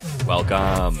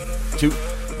Welcome to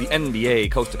the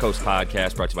NBA Coast to Coast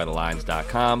podcast brought to you by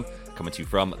TheLines.com. Coming to you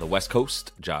from the West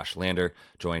Coast, Josh Lander,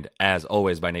 joined as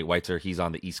always by Nate Weitzer. He's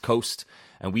on the East Coast.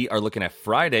 And we are looking at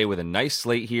Friday with a nice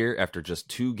slate here after just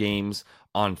two games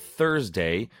on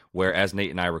Thursday, whereas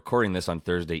Nate and I are recording this on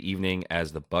Thursday evening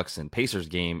as the Bucks and Pacers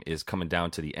game is coming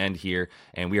down to the end here.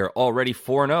 And we are already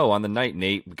 4-0 on the night,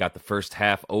 Nate. We got the first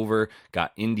half over,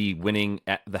 got Indy winning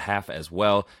at the half as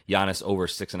well. Giannis over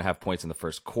 6.5 points in the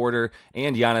first quarter,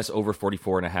 and Giannis over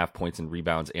 44.5 points in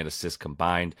rebounds and assists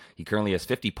combined. He currently has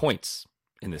 50 points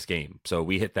in this game. So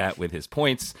we hit that with his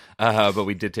points, but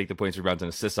we did take the points, rebounds, and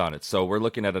assists on it. So we're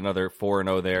looking at another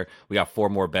 4-0 there. We got 4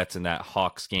 more bets in that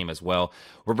Hawks game as well.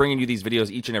 We're bringing you these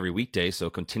videos each and every weekday, so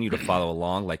continue to follow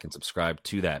along, like and subscribe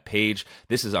to that page.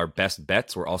 This is our best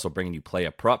bets. We're also bringing you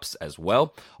play-a-props as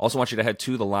well. Also want you to head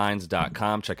to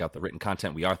thelines.com, check out the written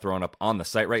content we are throwing up on the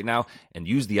site right now, and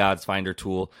use the odds finder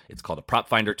tool. It's called a prop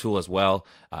finder tool as well.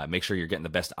 Make sure you're getting the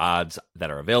best odds that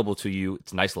are available to you.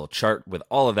 It's a nice little chart with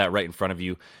all of that right in front of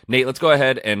you. Nate, let's go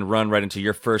ahead and run right into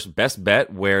your first best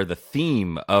bet, where the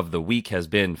theme of the week has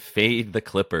been fade the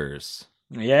Clippers.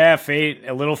 Yeah,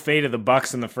 a little fade of the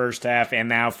Bucks in the first half, and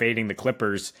now fading the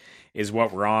Clippers is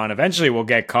what we're on. Eventually we'll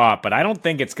get caught, but I don't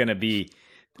think it's going to be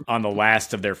on the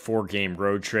last of their 4-game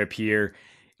road trip here.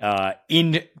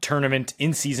 In-season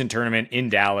tournament in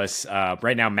Dallas.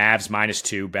 Right now, Mavs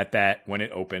 -2. Bet that when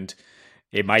it opened.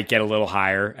 It might get a little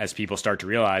higher as people start to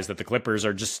realize that the Clippers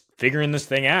are just figuring this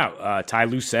thing out. Ty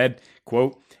Lue said,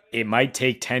 quote, "It might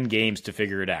take 10 games to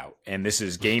figure it out." And this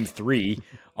is game 3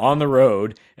 on the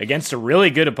road against a really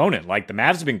good opponent. Like, the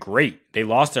Mavs have been great. They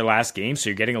lost their last game, so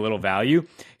you're getting a little value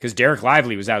because Derek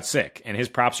Lively was out sick, and his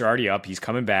props are already up. He's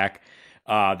coming back.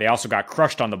 They also got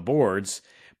crushed on the boards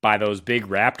by those big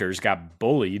Raptors, got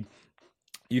bullied.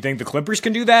 You think the Clippers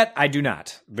can do that? I do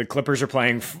not. The Clippers are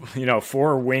playing,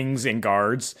 4 wings and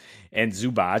guards and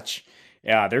Zubac.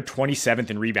 They're 27th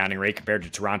in rebounding rate compared to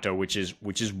Toronto, which is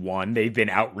 1. They've been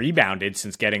out-rebounded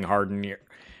since getting Harden,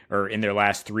 or in their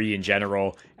last 3 in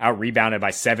general, out-rebounded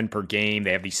by 7 per game.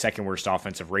 They have the second worst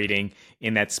offensive rating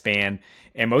in that span.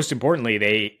 And most importantly,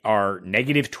 they are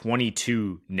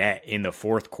 -22 net in the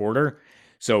fourth quarter.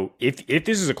 So if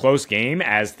this is a close game,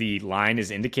 as the line is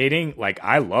indicating, like,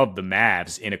 I love the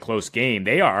Mavs in a close game.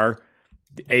 They are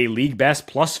a league best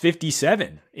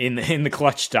 +57 in the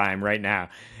clutch time right now.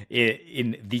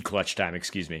 In clutch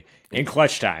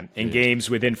time, in games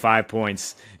within 5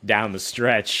 points down the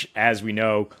stretch. As we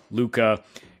know, Luka,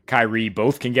 Kyrie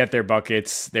both can get their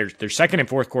buckets. They're second and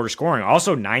fourth quarter scoring,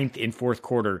 also 9th in fourth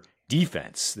quarter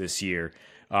defense this year.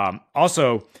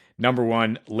 Also, number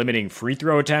 1, limiting free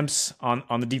throw attempts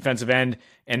on the defensive end,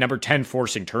 and number 10,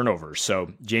 forcing turnovers.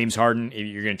 So James Harden, if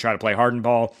you're going to try to play Harden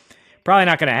ball, probably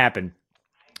not going to happen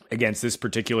against this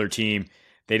particular team.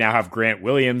 They now have Grant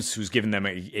Williams, who's given them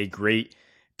a great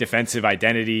defensive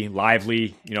identity.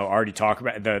 Lively, already talked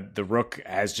about the Rook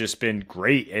has just been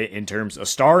great in terms of a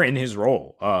star in his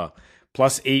role.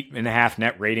 +8.5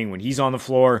 net rating when he's on the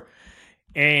floor.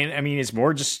 And I mean, it's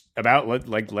more just about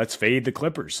let's fade the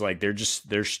Clippers. Like,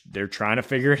 they're trying to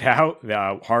figure it out.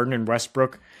 Harden and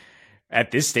Westbrook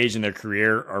at this stage in their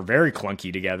career are very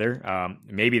clunky together.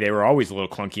 Maybe they were always a little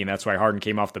clunky, and that's why Harden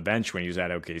came off the bench when he was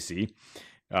at OKC.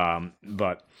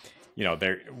 But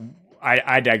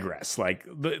I digress. Like,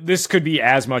 this could be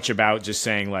as much about just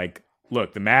saying, like,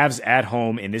 look, the Mavs at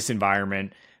home in this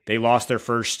environment, they lost their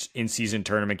first in-season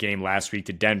tournament game last week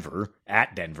to Denver,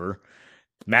 at Denver.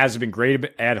 Mavs have been great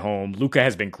at home. Luka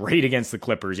has been great against the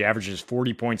Clippers. He averages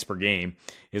 40 points per game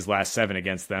his last 7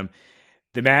 against them.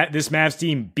 This Mavs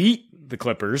team beat the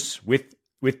Clippers with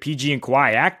PG and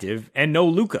Kawhi active and no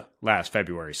Luka last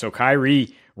February. So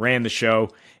Kyrie ran the show,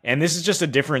 and this is just a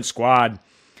different squad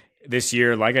this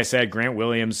year. Like I said, Grant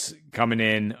Williams coming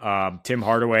in, Tim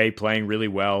Hardaway playing really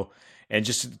well, and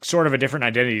just sort of a different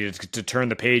identity to turn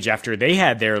the page after they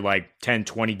had their 10,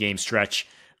 20 game stretch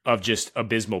of just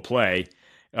abysmal play.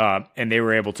 And they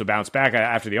were able to bounce back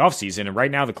after the offseason. And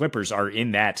right now the Clippers are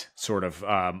in that sort of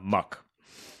muck.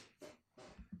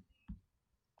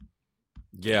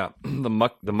 Yeah, the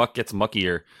muck gets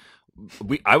muckier.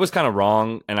 I was kind of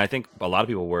wrong, and I think a lot of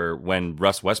people were, when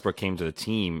Russ Westbrook came to the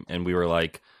team, and we were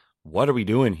like, what are we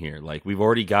doing here? Like, we've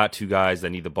already got 2 guys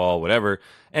that need the ball, whatever.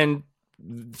 And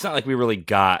it's not like we really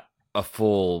got a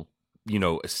full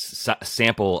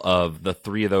sample of the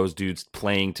 3 of those dudes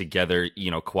playing together.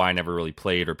 Kawhi never really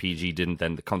played, or PG didn't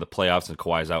then come to playoffs and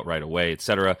Kawhi's out right away,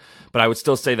 etc. But I would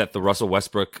still say that the Russell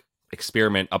Westbrook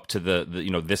experiment up to the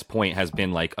this point has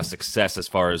been like a success as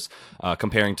far as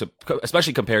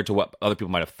especially compared to what other people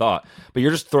might have thought. But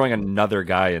you're just throwing another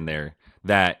guy in there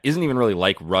that isn't even really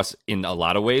like Russ in a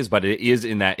lot of ways, but it is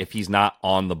in that if he's not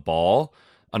on the ball,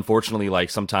 unfortunately, like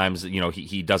sometimes,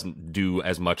 he doesn't do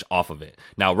as much off of it.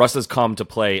 Now, Russ has come to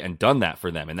play and done that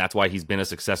for them, and that's why he's been a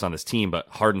success on this team, but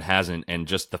Harden hasn't, and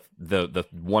just the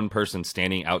one person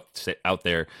standing out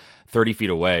there 30 feet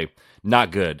away,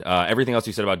 not good. Everything else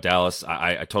you said about Dallas,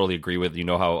 I totally agree with. You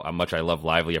know how much I love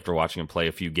Lively after watching him play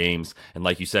a few games. And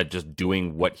like you said, just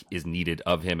doing what is needed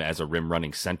of him as a rim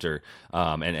running center,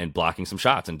 and blocking some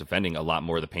shots and defending a lot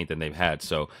more of the paint than they've had.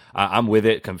 So I'm with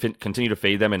it. Continue to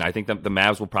fade them. And I think that the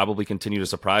Mavs will probably continue to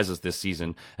surprise us this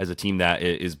season as a team that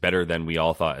is better than we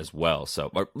all thought as well. So,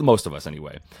 or most of us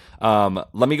anyway.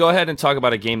 Let me go ahead and talk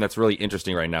about a game that's really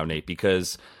interesting right now, Nate,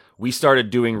 because we started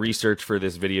doing research for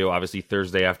this video, obviously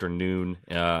Thursday afternoon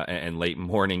and late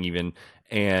morning even,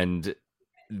 and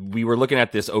we were looking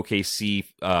at this OKC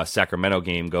Sacramento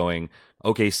game going,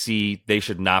 OKC, they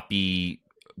should not be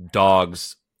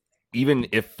dogs, even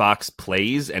if Fox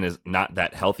plays and is not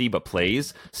that healthy, but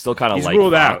plays, still kind of like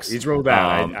ruled Fox. He's ruled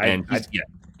out.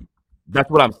 That's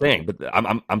what I'm saying, but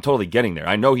I'm totally getting there.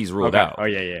 I know he's ruled out. Oh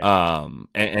yeah.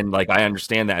 And like I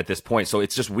understand that at this point. So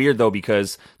it's just weird though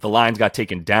because the lines got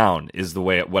taken down is the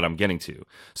way what I'm getting to.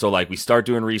 So like we start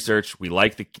doing research, we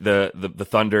like the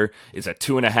Thunder. It's at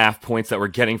 2.5 points that we're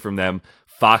getting from them.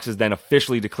 Fox is then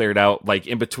officially declared out like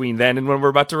in between then and when we're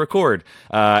about to record.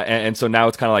 And so now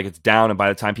it's kind of like it's down. And by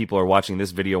the time people are watching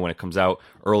this video, when it comes out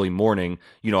early morning,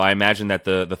 I imagine that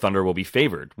the Thunder will be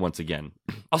favored once again.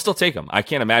 I'll still take them. I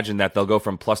can't imagine that they'll go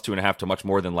from +2.5 to much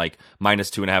more than like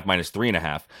 -2.5,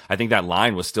 -3.5. I think that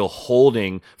line was still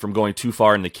holding from going too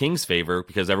far in the Kings' favor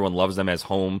because everyone loves them as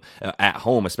at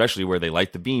home, especially where they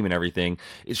light the beam and everything.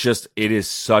 It is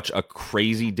such a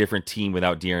crazy different team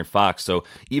without De'Aaron Fox. So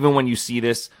even when you see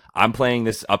this, I'm playing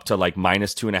this up to like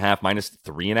 -2.5,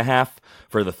 -3.5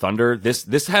 for the Thunder.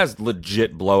 This has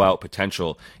legit blowout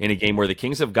potential in a game where the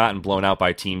Kings have gotten blown out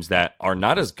by teams that are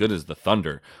not as good as the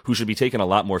Thunder, who should be taken a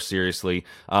lot more seriously.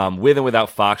 With and without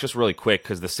Fox, just really quick,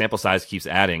 because the sample size keeps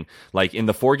adding. Like in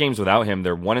the 4 games without him,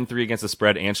 they're 1-3 against the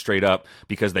spread and straight up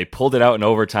because they pulled it out in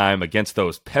overtime against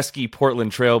those pesky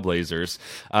Portland Trailblazers.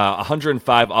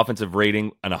 105 offensive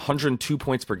rating and 102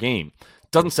 points per game.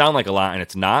 Doesn't sound like a lot, and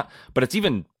it's not, but it's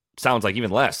sounds like even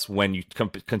less when you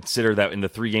consider that in the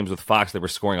 3 games with Fox, they were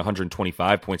scoring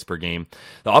 125 points per game.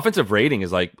 The offensive rating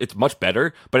is like, it's much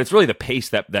better, but it's really the pace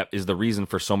that is the reason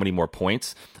for so many more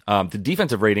points. The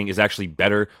defensive rating is actually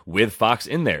better with Fox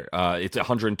in there. It's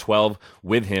 112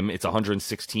 with him. It's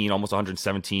 116, almost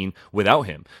 117 without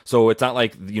him. So it's not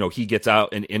like, he gets out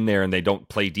and in there and they don't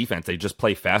play defense. They just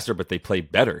play faster, but they play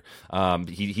better.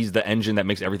 He's the engine that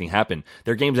makes everything happen.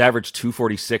 Their games average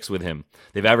 246 with him.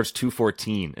 They've averaged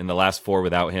 214 in the last 4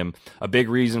 without him. A big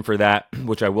reason for that,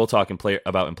 which I will talk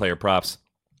about in player props,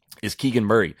 is Keegan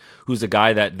Murray, who's a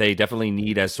guy that they definitely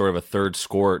need as sort of a third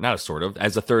scorer,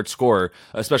 as a third scorer,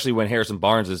 especially when Harrison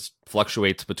Barnes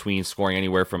fluctuates between scoring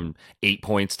anywhere from 8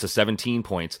 points to 17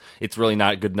 points. It's really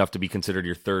not good enough to be considered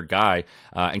your third guy.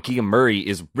 And Keegan Murray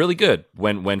is really good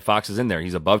when Fox is in there.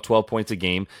 He's above 12 points a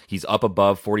game. He's up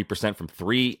above 40% from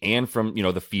 3 and from,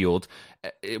 the field.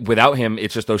 Without him,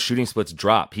 it's just those shooting splits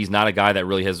drop. He's not a guy that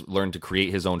really has learned to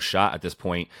create his own shot at this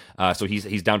point. So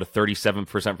he's down to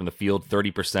 37% from the field,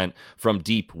 30% from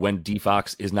deep when D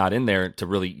Fox is not in there to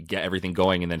really get everything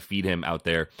going and then feed him out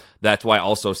there. That's why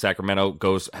also Sacramento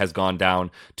has gone down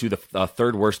to the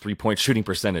third worst 3-point shooting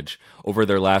percentage over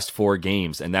their last 4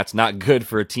 games. And that's not good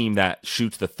for a team that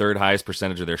shoots the third highest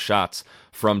percentage of their shots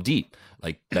from deep.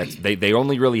 Like they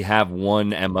only really have one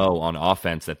MO on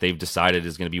offense that they've decided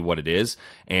is going to be what it is.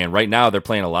 And right now they're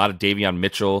playing a lot of Davion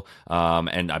Mitchell,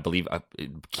 and I believe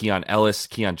Keon Ellis.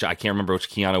 I can't remember which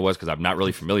Keon it was because I'm not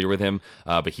really familiar with him,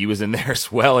 but he was in there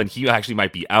as well, and he actually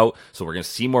might be out. So we're going to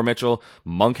see more Mitchell.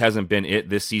 Monk hasn't been it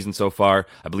this season so far.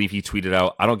 I believe he tweeted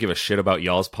out, "I don't give a shit about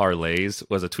y'all's parlays,"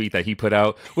 was a tweet that he put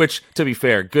out, which, to be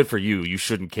fair, good for you. You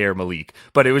shouldn't care, Malik.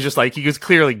 But it was just like he was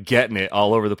clearly getting it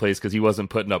all over the place because he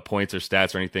wasn't putting up points or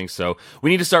stats or anything. So we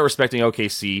need to start respecting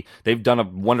OKC. They've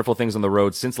done wonderful things on the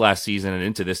road since last season and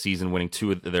into this season, winning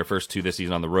their first 2 this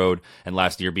season on the road, and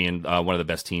last year being one of the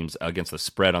best teams against the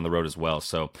spread on the road as well.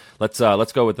 So let's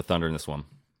go with the Thunder in this one.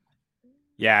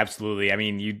 Yeah, absolutely. I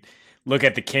mean, you look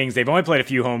at the Kings; they've only played a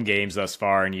few home games thus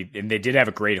far, and they did have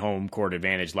a great home court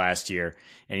advantage last year.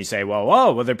 And you say,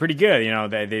 well, they're pretty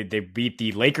good. They beat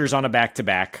the Lakers on a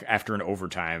back-to-back after an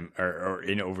overtime or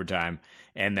in overtime,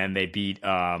 and then they beat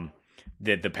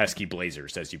the pesky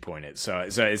Blazers, as you pointed. So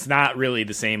it's not really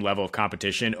the same level of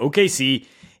competition. OKC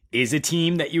is a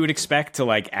team that you would expect to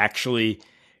like actually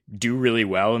do really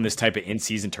well in this type of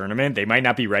in-season tournament. They might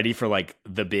not be ready for like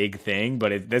the big thing,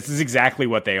 but this is exactly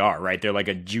what they are, right? They're like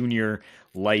a junior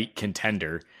light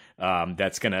contender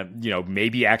that's gonna,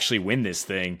 maybe actually win this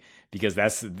thing, because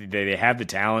they have the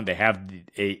talent. They have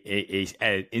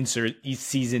a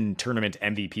in-season tournament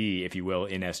MVP, if you will,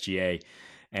 in SGA,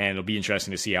 and it'll be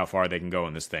interesting to see how far they can go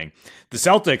in this thing. The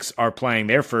Celtics are playing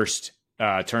their first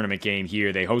tournament game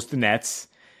here. They host the Nets.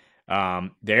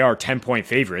 They are 10-point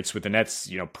favorites, with the Nets,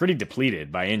 pretty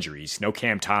depleted by injuries. No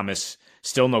Cam Thomas,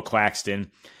 still no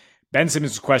Claxton. Ben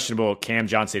Simmons is questionable. Cam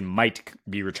Johnson might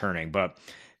be returning, but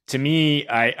to me,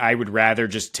 I would rather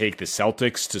just take the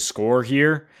Celtics to score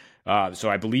here. So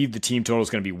I believe the team total is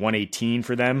going to be 118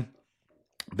 for them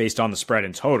based on the spread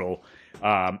in total.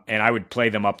 And I would play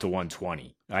them up to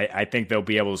 120. I think they'll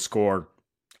be able to score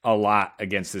a lot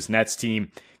against this Nets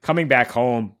team, coming back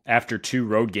home after 2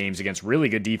 road games against really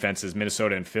good defenses,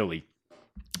 Minnesota and Philly.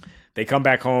 They come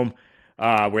back home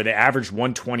where they averaged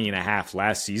 120.5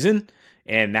 last season,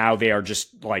 and now they are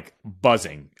just like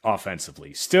buzzing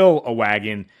offensively. Still a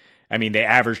wagon. I mean, they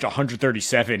averaged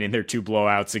 137 in their 2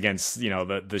 blowouts against,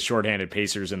 the shorthanded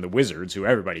Pacers and the Wizards, who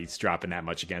everybody's dropping that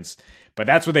much against. But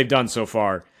that's what they've done so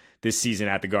far this season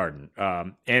at the Garden.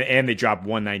 And they dropped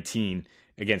 119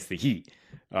 against the Heat,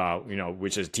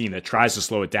 which is a team that tries to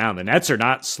slow it down. The Nets are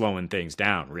not slowing things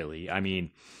down, really. I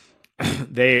mean,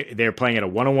 they're playing at a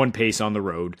 101 pace on the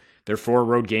road. Their 4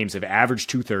 road games have averaged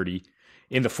 230.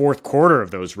 In the fourth quarter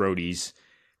of those roadies,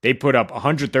 they put up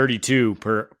 132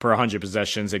 per 100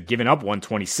 possessions, have given up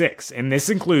 126. And this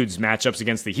includes matchups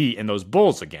against the Heat and those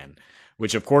Bulls again,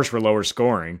 which of course were lower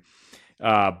scoring.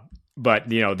 But,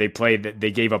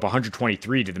 they gave up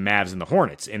 123 to the Mavs and the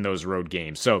Hornets in those road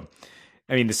games. So,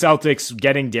 I mean, the Celtics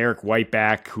getting Derek White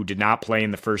back, who did not play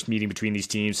in the first meeting between these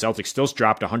teams. Celtics still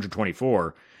dropped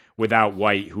 124 without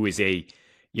White, who is a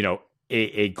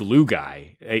glue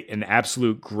guy, an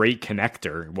absolute great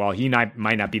connector. While he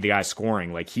might not be the guy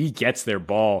scoring, like he gets their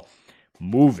ball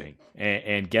moving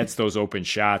and gets those open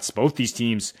shots. Both these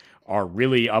teams are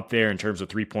really up there in terms of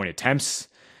 3-point attempts.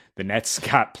 The Nets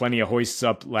got plenty of hoists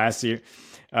up last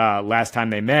time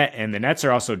they met, and the Nets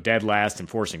are also dead last in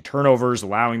forcing turnovers,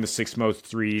 allowing the 6th most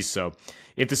threes. So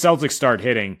if the Celtics start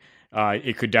hitting,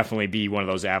 it could definitely be one of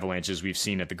those avalanches we've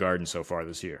seen at the Garden so far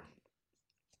this year.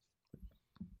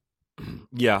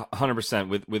 Yeah, 100%.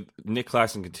 With Nick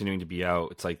Claxton continuing to be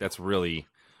out, it's like that's really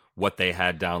what they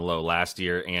had down low last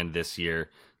year and this year.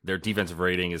 Their defensive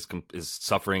rating is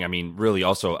suffering. I mean, really,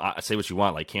 also say what you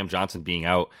want, like Cam Johnson being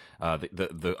out,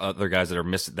 the other guys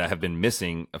that have been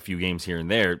missing a few games here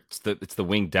and there. It's the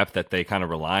wing depth that they kind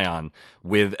of rely on,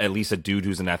 with at least a dude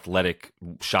who's an athletic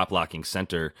shot blocking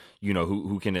center,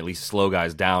 who can at least slow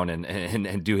guys down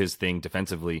and do his thing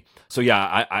defensively. So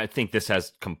yeah, I think this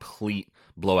has complete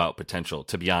blowout potential,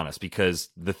 to be honest, because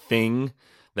the thing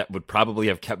that would probably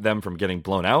have kept them from getting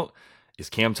blown out is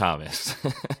Cam Thomas.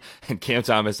 And Cam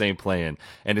Thomas ain't playing.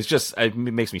 And it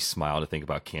makes me smile to think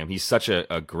about Cam. He's such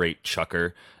a great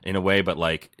chucker in a way, but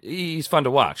like he's fun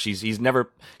to watch. He's never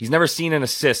seen an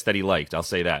assist that he liked, I'll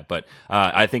say that. But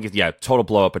I think total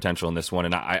blowout potential in this one.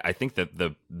 And I think that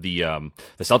the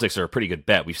Celtics are a pretty good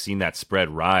bet. We've seen that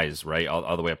spread rise, right?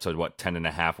 All the way up to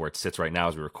 10.5, where it sits right now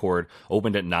as we record.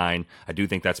 Opened at 9. I do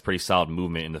think that's pretty solid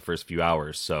movement in the first few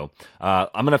hours. So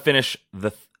I'm gonna finish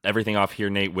everything off here,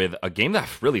 Nate, with a game that I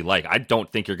really like. I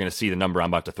don't think you're going to see the number I'm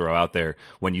about to throw out there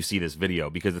when you see this video,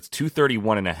 because it's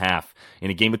 231.5 in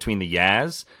a game between the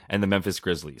Jazz and the Memphis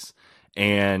Grizzlies.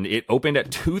 And it opened at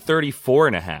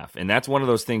 234.5. And that's one of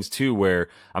those things too, where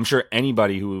I'm sure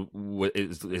anybody who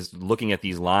is looking at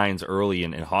these lines early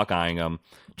and Hawkeyeing them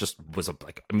just was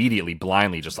like immediately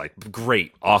blindly just like,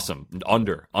 great, awesome,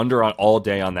 under on all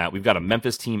day on that. We've got a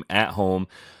Memphis team at home.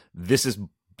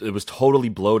 It was totally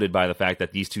bloated by the fact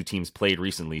that these two teams played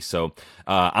recently. So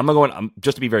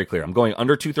just to be very clear, I'm going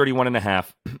under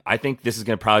 231.5. I think this is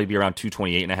going to probably be around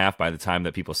 228.5 by the time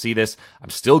that people see this.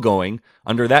 I'm still going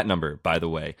under that number, by the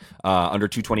way. Under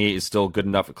 228 is still good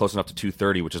enough, close enough to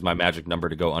 230, which is my magic number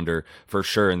to go under for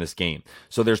sure in this game.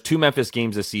 So there's 2 Memphis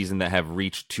games this season that have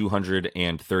reached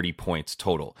 230 points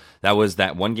total. That was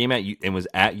that one game was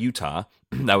at Utah.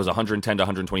 That was 110 to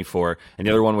 124, and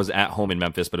the other one was at home in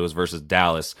Memphis, but it was versus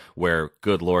Dallas, where,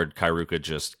 good Lord, Kairuka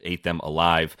just ate them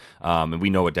alive, and we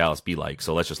know what Dallas be like,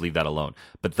 so let's just leave that alone.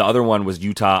 But the other one was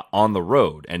Utah on the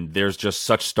road, and there's just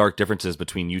such stark differences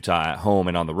between Utah at home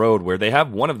and on the road, where they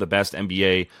have one of the best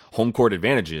NBA home court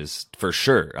advantages, for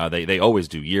sure. They always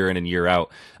do, year in and year out.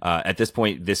 At this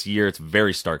point this year, it's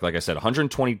very stark. Like I said,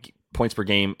 120 points per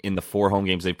game in the 4 home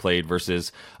games they played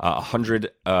versus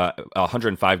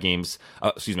 105 games.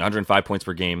 105 points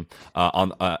per game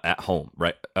on at home,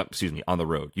 right? On the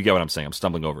road. You get what I'm saying? I'm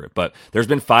stumbling over it, but there's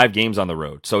been 5 games on the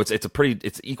road, so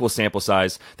it's equal sample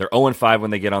size. They're 0-5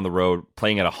 when they get on the road,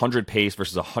 playing at 100 pace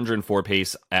versus 104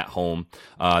 pace at home.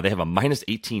 They have a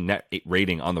 -18 net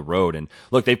rating on the road, and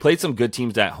look, they played some good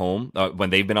teams at home when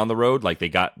they've been on the road. Like they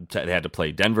had to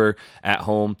play Denver at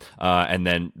home, and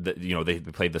then they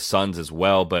played the Suns as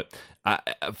well, but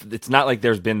it's not like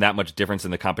there's been that much difference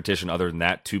in the competition other than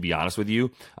that, to be honest with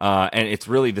you. And it's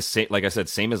really the same, like I said,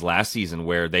 same as last season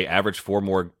where they averaged 4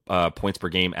 more points per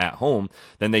game at home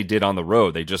than they did on the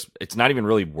road. It's not even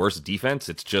really worse defense.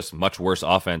 It's just much worse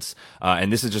offense.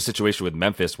 And this is just a situation with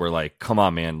Memphis where, like, come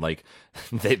on, man, like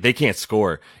they can't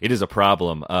score. It is a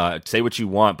problem. Say what you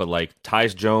want, but like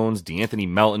Tyus Jones, DeAnthony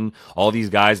Melton, all these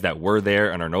guys that were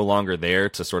there and are no longer there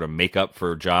to sort of make up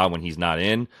for Ja when he's not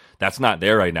in, that's not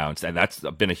there right now. And that's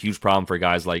been a huge problem for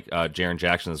guys like Jaren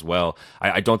Jackson as well.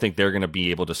 I don't think they're going to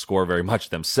be able to score very much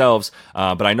themselves,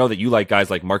 but I know that you like guys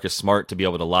like Marcus Smart to be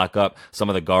able to lock up some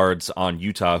of the guards on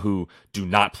Utah who do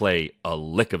not play a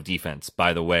lick of defense,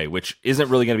 by the way, which isn't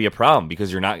really going to be a problem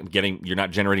because you're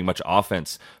not generating much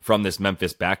offense from this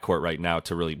Memphis backcourt right now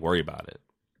to really worry about it.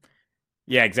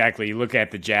 Yeah, exactly. You look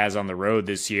at the Jazz on the road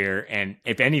this year, and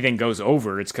if anything goes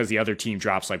over, it's because the other team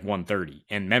drops like 130,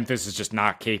 and Memphis is just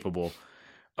not capable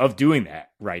of doing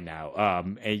that right now.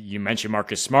 You mentioned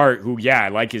Marcus Smart, who, I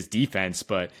like his defense,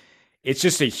 but it's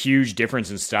just a huge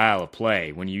difference in style of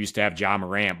play when you used to have Ja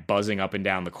Morant buzzing up and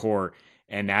down the court,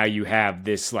 and now you have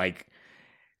this, like,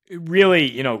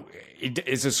 really,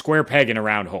 it's a square peg in a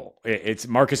round hole. It's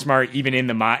Marcus Smart, even in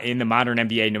the modern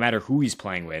NBA, no matter who he's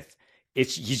playing with.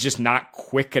 He's just not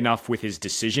quick enough with his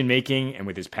decision making and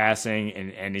with his passing,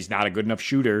 and he's not a good enough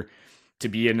shooter to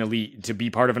be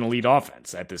part of an elite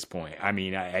offense at this point. I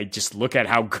mean, I just look at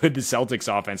how good the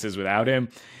Celtics offense is without him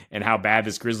and how bad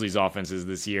this Grizzlies offense is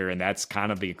this year, and that's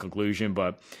kind of the conclusion.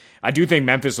 But I do think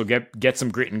Memphis will get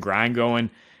some grit and grind going.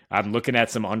 I'm looking at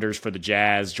some unders for the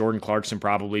Jazz. Jordan Clarkson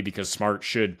probably, because Smart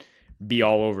should be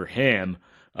all over him.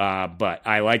 But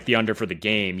I like the under for the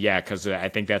game, because I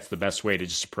think that's the best way to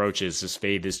just approach it, is just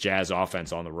fade this Jazz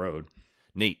offense on the road.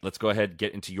 Nate, let's go ahead and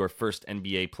get into your first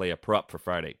NBA play a prop for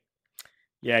Friday.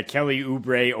 Yeah, Kelly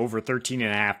Oubre over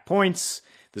 13.5 points.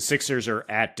 The Sixers are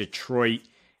at Detroit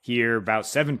here, about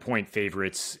 7-point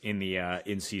favorites in the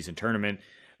in-season tournament.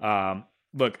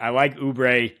 Look, I like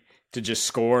Oubre to just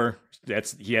score.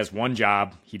 He has one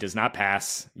job. He does not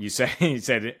pass. You said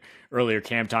it earlier,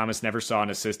 Cam Thomas never saw an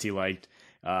assist he liked.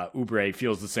 Oubre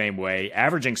feels the same way,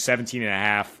 averaging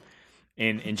 17.5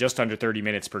 in just under 30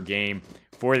 minutes per game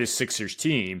for the Sixers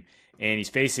team. And he's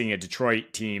facing a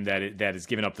Detroit team that has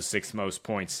given up the 6th most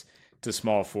points to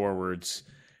small forwards.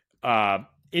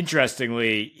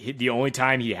 Interestingly, the only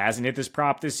time he hasn't hit this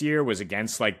prop this year was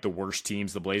against like the worst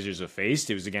teams the Blazers have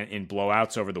faced. It was again in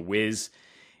blowouts over the Wiz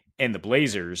and the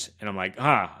Blazers. And I'm like,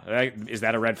 is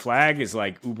that a red flag? Is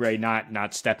like Oubre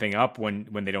not stepping up when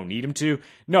they don't need him to?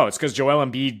 No, it's because Joel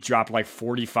Embiid dropped like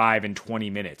 45 in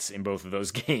 20 minutes in both of those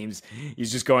games.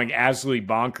 He's just going absolutely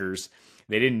bonkers.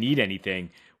 They didn't need anything.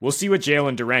 We'll see what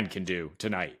Jalen Duren can do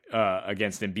tonight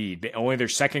against Embiid. Only their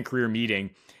second career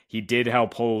meeting. He did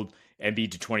help hold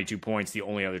Embiid to 22 points the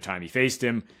only other time he faced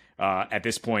him. At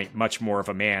this point, much more of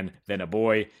a man than a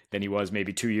boy than he was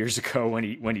maybe 2 years ago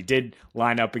when he did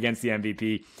line up against the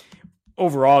MVP.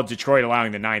 Overall, Detroit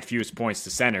allowing the 9th fewest points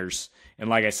to centers. And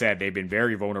like I said, they've been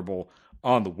very vulnerable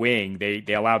on the wing.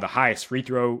 They allow the highest free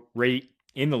throw rate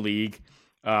in the league.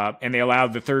 And they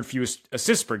allowed the 3rd fewest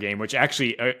assists per game, which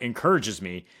actually encourages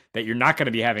me that you're not going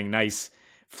to be having nice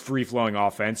free-flowing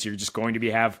offense. You're just going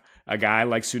to have a guy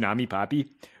like Tsunami Papi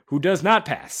who does not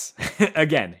pass.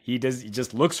 Again, he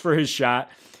just looks for his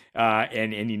shot,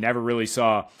 and he never really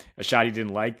saw a shot he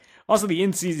didn't like. Also, the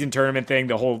in-season tournament thing,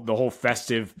 the whole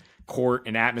festive court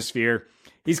and atmosphere.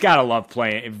 He's got to love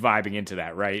vibing into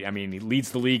that, right? I mean, he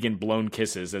leads the league in blown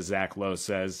kisses, as Zach Lowe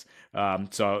says.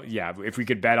 So yeah, if we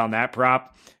could bet on that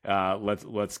prop,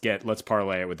 let's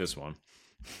parlay it with this one.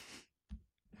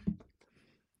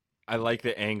 I like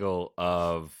the angle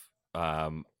of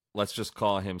let's just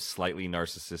call him slightly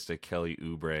narcissistic Kelly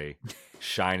Oubre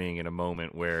shining in a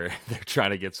moment where they're trying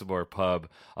to get some more pub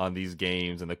on these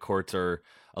games and the courts are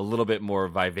a little bit more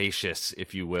vivacious,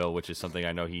 if you will, which is something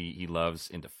I know he loves,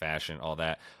 into fashion, all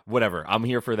that. Whatever. I'm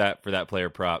here for that player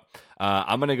prop.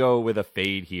 I'm going to go with a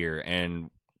fade here. And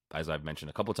as I've mentioned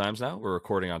a couple times now, we're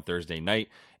recording on Thursday night.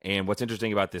 And what's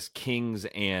interesting about this Kings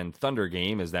and Thunder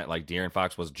game is that like De'Aaron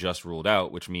Fox was just ruled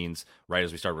out, which means right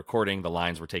as we start recording, the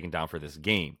lines were taken down for this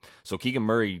game. So Keegan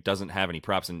Murray doesn't have any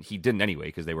props, and he didn't anyway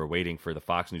because they were waiting for the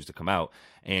Fox news to come out.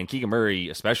 And Keegan Murray,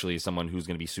 especially, is someone who's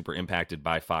going to be super impacted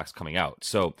by Fox coming out.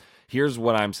 So here's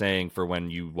what I'm saying for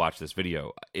when you watch this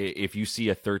video. If you see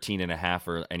a 13.5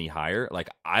 or any higher,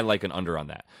 like I like an under on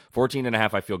that.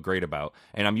 14.5 I feel great about.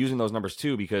 And I'm using those numbers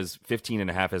too because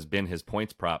 15.5 has been his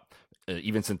points prop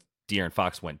even since De'Aaron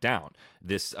Fox went down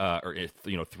this,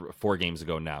 4 games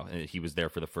ago now. He was there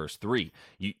for the first 3.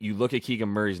 You look at Keegan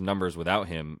Murray's numbers without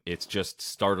him, it's just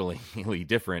startlingly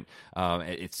different.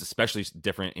 It's especially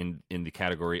different in the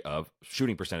category of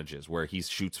shooting percentages, where he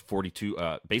shoots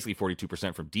basically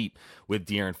 42% from deep with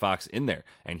De'Aaron Fox in there,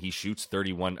 and he shoots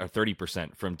 31 or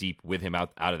 30% from deep with him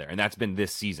out of there. And that's been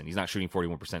this season. He's not shooting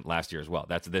 41% last year as well.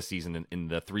 That's this season. In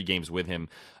the 3 games with him,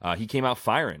 he came out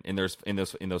firing in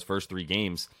those first 3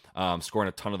 games. Scoring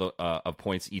a ton of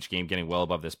points each game, getting well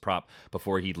above this prop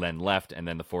before he then left, and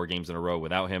then the 4 games in a row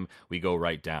without him, we go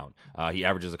right down. He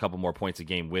averages a couple more points a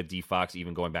game with D Fox,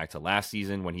 even going back to last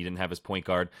season when he didn't have his point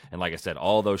guard. And like I said,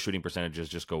 all those shooting percentages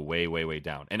just go way, way, way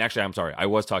down. And actually, I'm sorry, I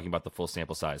was talking about the full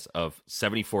sample size of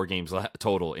 74 games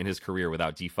total in his career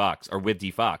without D Fox, or with D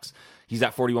Fox. He's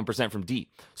at 41% from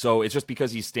deep. So it's just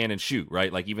because he's stand and shoot,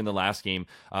 right? Like even the last game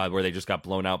where they just got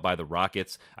blown out by the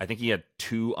Rockets, I think he had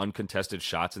 2 uncontested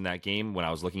shots in that game when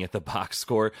I was looking at the box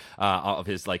score of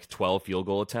his like 12 field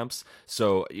goal attempts.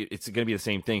 So it's going to be the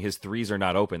same thing. His threes are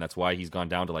not open. That's why he's gone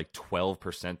down to like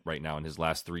 12% right now in his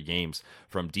last 3 games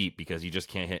from deep, because he just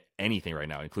can't hit anything right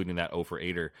now, including that 0 for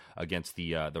 8er against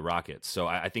the Rockets. So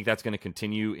I think that's going to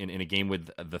continue in a game with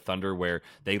the Thunder where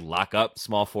they lock up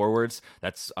small forwards.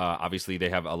 That's obviously they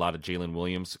have a lot of Jalen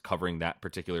Williams covering that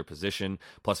particular position,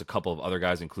 plus a couple of other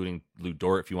guys, including Lou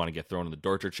Dort. If you want to get thrown in the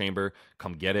Dorter chamber,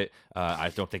 come get it. I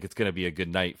don't think it's going to be a good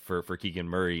night for Keegan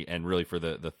Murray and really for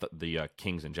the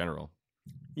Kings in general.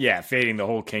 Yeah, fading the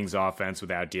whole Kings offense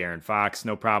without De'Aaron Fox,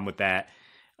 no problem with that.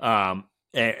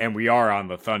 And we are on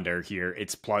the Thunder here.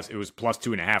 It was plus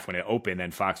 2.5 when it opened,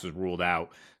 then Fox was ruled out.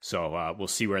 So we'll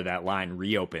see where that line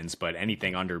reopens. But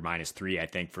anything under -3, I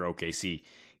think, for OKC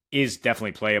is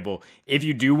definitely playable. If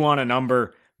you do want a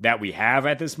number that we have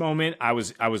at this moment, I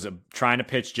was trying to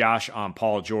pitch Josh on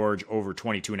Paul George over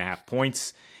 22.5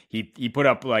 points. He put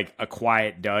up like a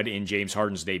quiet dud in James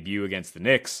Harden's debut against the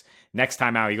Knicks. Next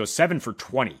time out, he goes 7 for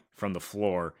 20 from the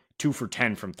floor, 2 for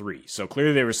 10 from 3. So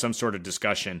clearly there was some sort of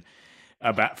discussion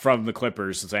from the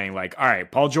Clippers saying like, all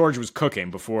right, Paul George was cooking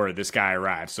before this guy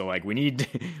arrived. So like we need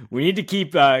to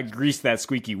keep grease that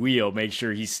squeaky wheel, make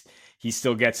sure he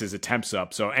still gets his attempts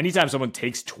up. So anytime someone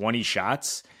takes 20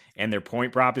 shots and their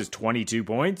point prop is 22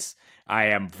 points, I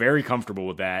am very comfortable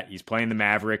with that. He's playing the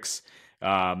Mavericks.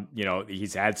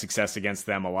 He's had success against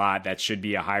them a lot. That should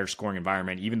be a higher scoring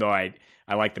environment. Even though I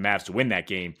like the Mavs to win that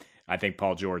game, I think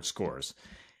Paul George scores.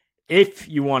 If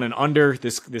you want an under,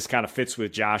 this kind of fits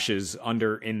with Josh's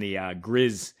under in the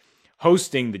Grizz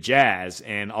hosting the Jazz,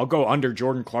 and I'll go under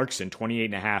Jordan Clarkson,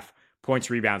 28.5 points,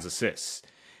 rebounds, assists.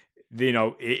 You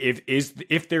know,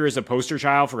 if there is a poster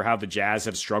child for how the Jazz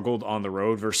have struggled on the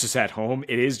road versus at home,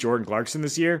 it is Jordan Clarkson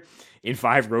this year. In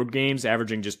 5 road games,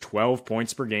 averaging just 12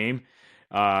 points per game,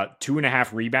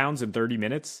 2.5 rebounds in 30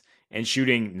 minutes, and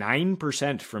shooting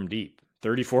 9% from deep,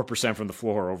 34% from the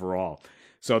floor overall.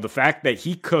 So the fact that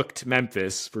he cooked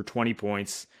Memphis for 20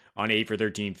 points on 8 for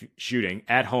 13 shooting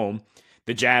at home,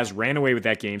 the Jazz ran away with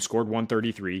that game, scored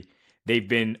 133. They've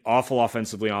been awful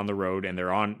offensively on the road, and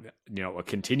they're on, a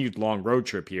continued long road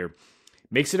trip here.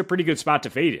 Makes it a pretty good spot to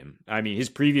fade him. I mean, his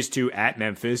previous 2 at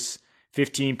Memphis,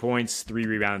 15 points, 3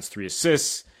 rebounds, 3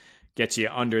 assists, gets you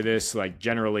under this. Like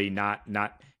generally not.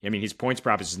 I mean, his points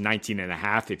prop is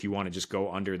 19.5 if you want to just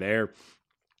go under there.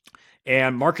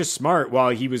 And Marcus Smart, while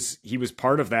he was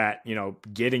part of that,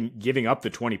 giving up the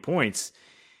 20 points.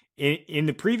 In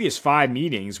the previous 5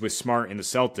 meetings with Smart and the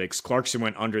Celtics, Clarkson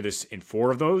went under this in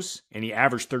 4 of those, and he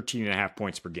averaged 13.5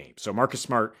 points per game. So Marcus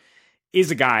Smart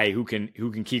is a guy who can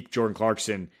keep Jordan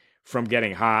Clarkson from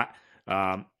getting hot.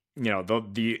 The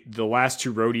last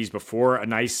 2 roadies before a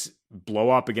nice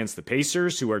blow up against the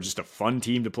Pacers, who are just a fun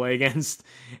team to play against,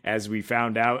 as we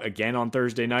found out again on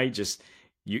Thursday night.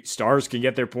 Stars can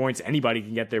get their points. Anybody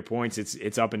can get their points.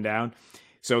 It's up and down.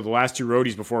 So the last 2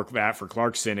 roadies before that for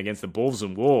Clarkson against the Bulls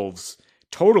and Wolves,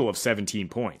 total of 17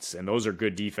 points. And those are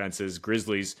good defenses.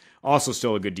 Grizzlies also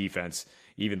still a good defense,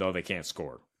 even though they can't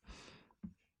score.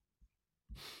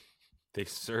 They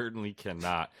certainly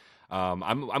cannot.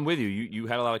 I'm with you. You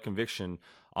had a lot of conviction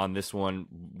on this one.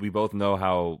 We both know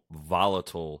how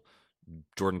volatile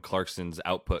Jordan Clarkson's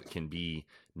output can be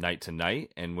night to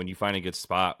night. And when you find a good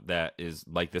spot that is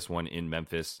like this one in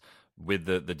Memphis, with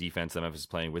the defense that Memphis is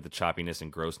playing, with the choppiness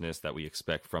and grossness that we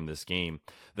expect from this game,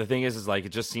 the thing is like,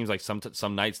 it just seems like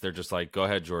some nights they're just like, go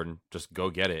ahead, Jordan, just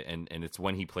go get it. And it's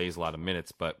when he plays a lot of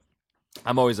minutes. But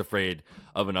I'm always afraid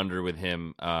of an under with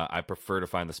him. I prefer to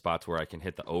find the spots where I can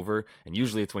hit the over, and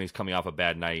usually it's when he's coming off a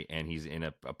bad night and he's in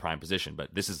a prime position.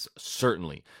 But this is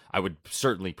I would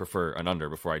certainly prefer an under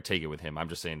before I take it with him. I'm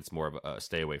just saying it's more of a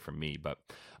stay away from me. But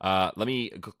let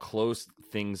me close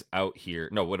things out here.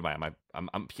 No, what am I?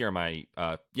 I'm here.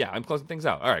 I'm closing things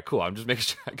out. All right, cool. I'm just making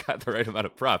sure I got the right amount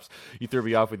of props. You threw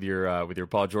me off with your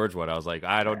Paul George one. I was like,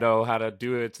 I don't know how to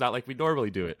do it. It's not like we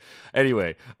normally do it.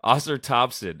 Anyway, Ausar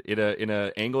Thompson in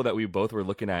a angle that we both were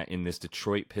looking at in this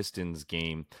Detroit Pistons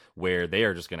game, where they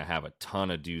are just going to have a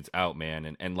ton of dudes out,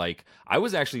 man. And like, I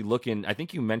was actually looking, I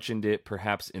think you mentioned it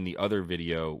perhaps in the other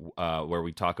video where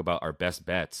we talk about our best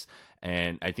bets.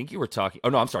 And I think you were talking, you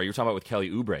were talking about with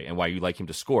Kelly Oubre and why you like him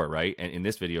to score, right? And in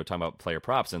this video, talking about player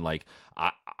props. And like,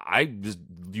 I was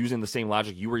using the same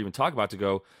logic you were even talking about to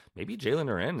go, maybe Jalen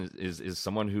Duren is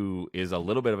someone who is a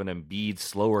little bit of an Embiid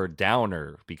slower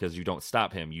downer because you don't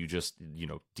stop him. You just,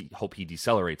 hope he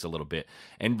decelerates a little bit.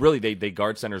 And really, they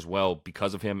guard centers well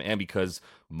because of him and because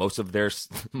most of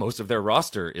their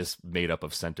roster is made up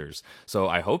of centers. So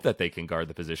I hope that they can guard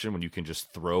the position when you can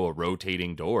just throw a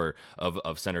rotating door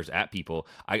of centers at people.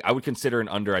 I would consider an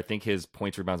under. I think his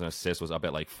points, rebounds, and assists was up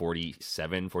at like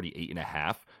 47, 48 and a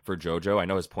half for JoJo. I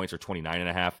know his points are 29 and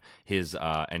a half. His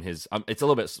it's a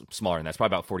little bit smaller, and that's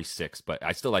probably about 46, but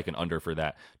I still like an under for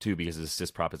that too because his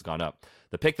assist prop has gone up.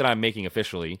 The pick that I'm making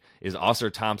officially is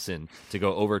Ausar Thompson to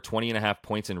go over 20 and a half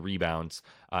points and rebounds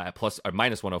at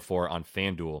minus 104 on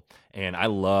FanDuel. And I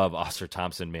love Ausar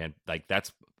Thompson, man. Like,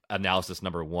 that's analysis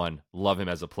number one. Love him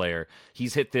as a player.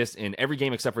 He's hit this in every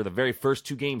game except for the very first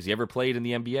 2 games he ever played in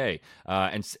the NBA.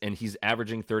 And he's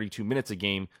averaging 32 minutes a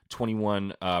game,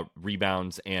 21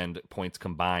 rebounds and points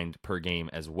combined per game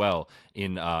as well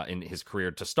in his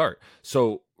career to start.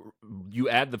 So you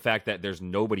add the fact that there's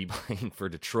nobody playing for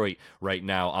Detroit right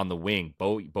now on the wing.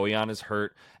 Bojan is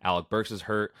hurt. Alec Burks is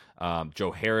hurt. Joe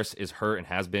Harris is hurt and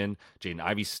has been. Jaden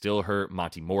Ivey's still hurt.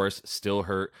 Monty Morris still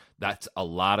hurt. That's a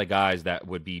lot of guys that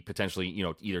would be potentially,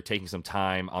 either taking some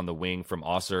time on the wing from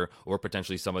Ausar or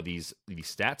potentially some of these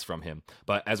stats from him.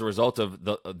 But as a result of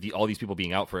all these people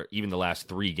being out for even the last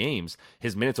 3 games,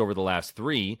 his minutes over the last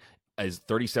 3 is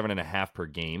 37 and a half per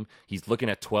game. He's looking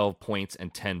at 12 points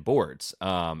and 10 boards.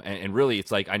 And really,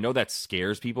 it's like, I know that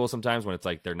scares people sometimes when it's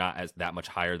like they're not that much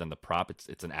higher than the prop.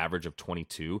 It's an average of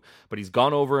 22, but he's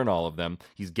gone over in all of them.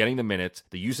 He's getting the minutes.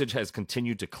 The usage has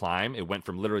continued to climb. It went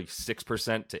from literally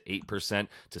 6% to 8%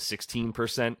 to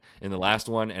 16% in the last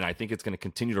one. And I think it's going to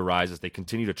continue to rise as they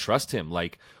continue to trust him.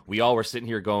 Like, we all were sitting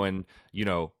here going,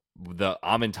 the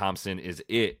Amen Thompson is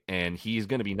it, and he's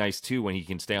going to be nice too when he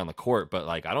can stay on the court. But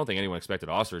like, I don't think anyone expected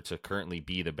Ausar to currently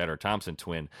be the better Thompson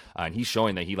twin, and he's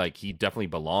showing that he definitely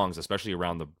belongs, especially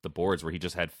around the boards where he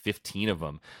just had 15 of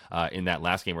them in that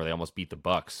last game where they almost beat the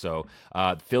Bucks. So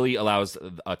Philly allows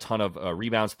a ton of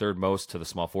rebounds, 3rd most to the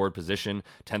small forward position,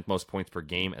 10th most points per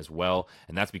game as well,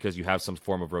 and that's because you have some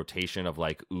form of rotation of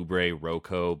like Oubre,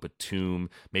 Rocco, Batum,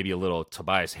 maybe a little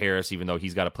Tobias Harris, even though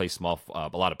he's got to play a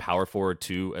lot of power forward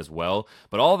too as well.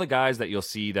 But all the guys that you'll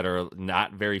see that are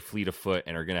not very fleet of foot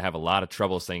and are going to have a lot of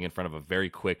trouble staying in front of a very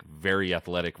quick, very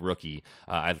athletic rookie,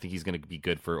 I think he's going to be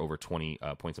good for over 20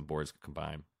 points and boards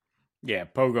combined. Yeah,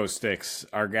 Pogo Sticks,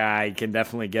 our guy, can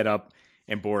definitely get up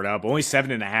and board up. Only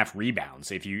 7.5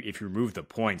 rebounds if you remove the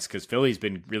points, because Philly's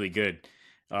been really good.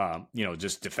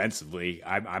 Just defensively.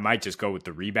 I might just go with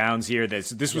the rebounds here.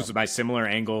 This was my similar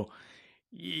angle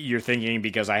you're thinking,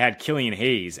 because I had Killian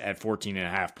Hayes at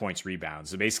 14.5 points, rebounds.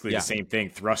 So basically the same thing,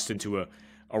 thrust into a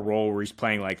role where he's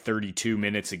playing like 32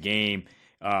 minutes a game,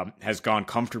 has gone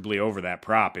comfortably over that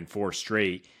prop in 4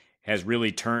 straight, has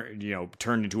really turned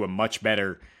into a much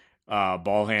better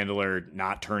ball handler,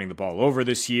 not turning the ball over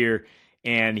this year.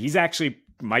 And he's actually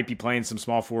might be playing some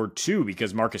small forward too,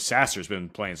 because Marcus Sasser's been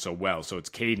playing so well. So it's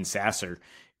Cade and Sasser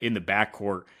in the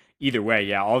backcourt. Either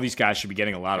way, all these guys should be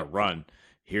getting a lot of run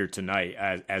here tonight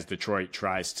as Detroit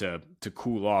tries to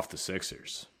cool off the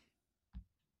Sixers.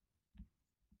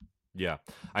 Yeah.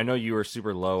 I know you were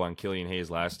super low on Killian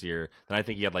Hayes last year. Then I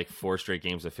think he had like 4 straight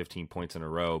games of 15 points in a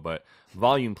row. But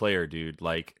volume player, dude.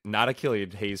 Like, not a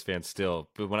Killian Hayes fan still.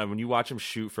 But when you watch him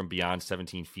shoot from beyond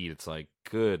 17 feet, it's like,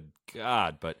 good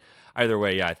God. But either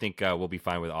way, yeah, I think we'll be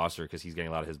fine with Oster because he's getting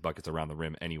a lot of his buckets around the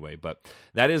rim anyway. But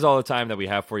that is all the time that we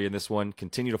have for you in this one.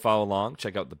 Continue to follow along.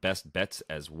 Check out the best bets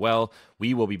as well.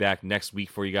 We will be back next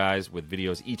week for you guys with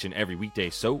videos each and every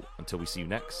weekday. So until we see you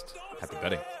next, happy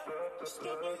betting.